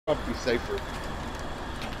Probably safer.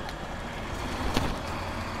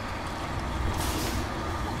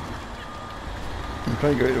 I'm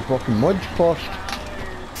trying to get out of the fucking mud first.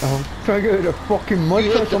 I'm trying to get out of the fucking mud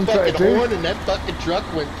You hit first. the I'm trying fucking to do. horn and that fucking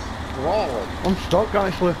truck went crawling. I'm stuck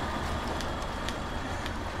actually.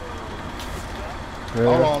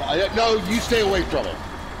 Hold on. No, you stay away from it.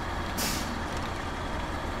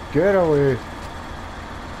 Get away.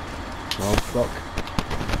 No, I'm stuck.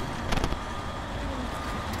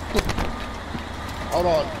 Hold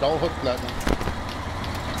on. Don't hook nothing.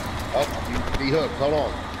 Oh, you be hooked. Hold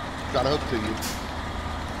on. Got a hook to you.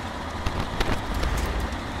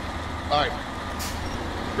 Alright.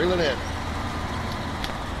 Reel it in.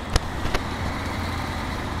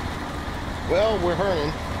 Well, we're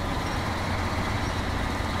hurling.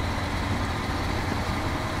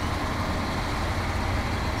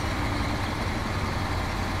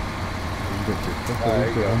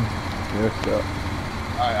 Alright, yes, sir.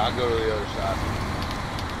 Alright, I'll go to the other side.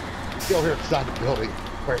 Still here inside the building,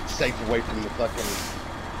 where it's safe away from the fucking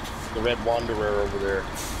the red wanderer over there.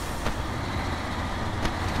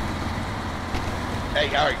 Hey,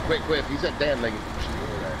 alright, quick, he's that damn thing.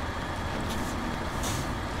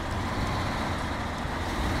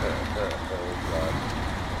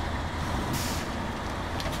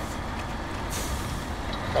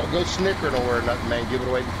 Oh, don't go snickering nowhere or nothing, man. Give it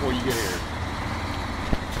away before you get here.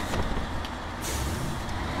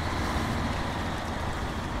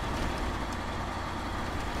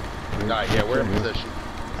 Alright, yeah, we're in position.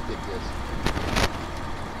 I think this.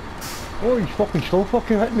 Oh, he's fucking still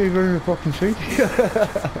fucking hitting me around the fucking side.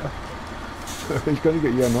 He's gonna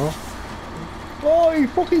get you now. Oh, he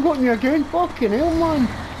fucking got me again. Fucking hell, man.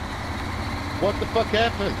 What the fuck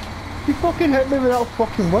happened? He fucking hit me with that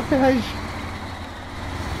fucking whip of his.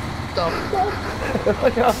 The fuck?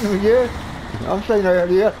 What happened with you? I'm staying out of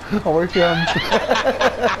here. Away from him.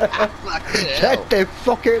 Get the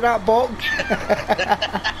fuck out of that box.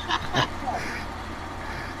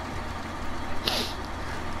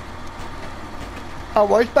 I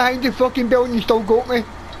was behind the fucking building, you still got me.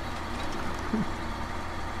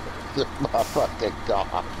 My fucking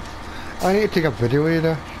God. I need to take a video of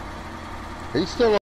this. He's still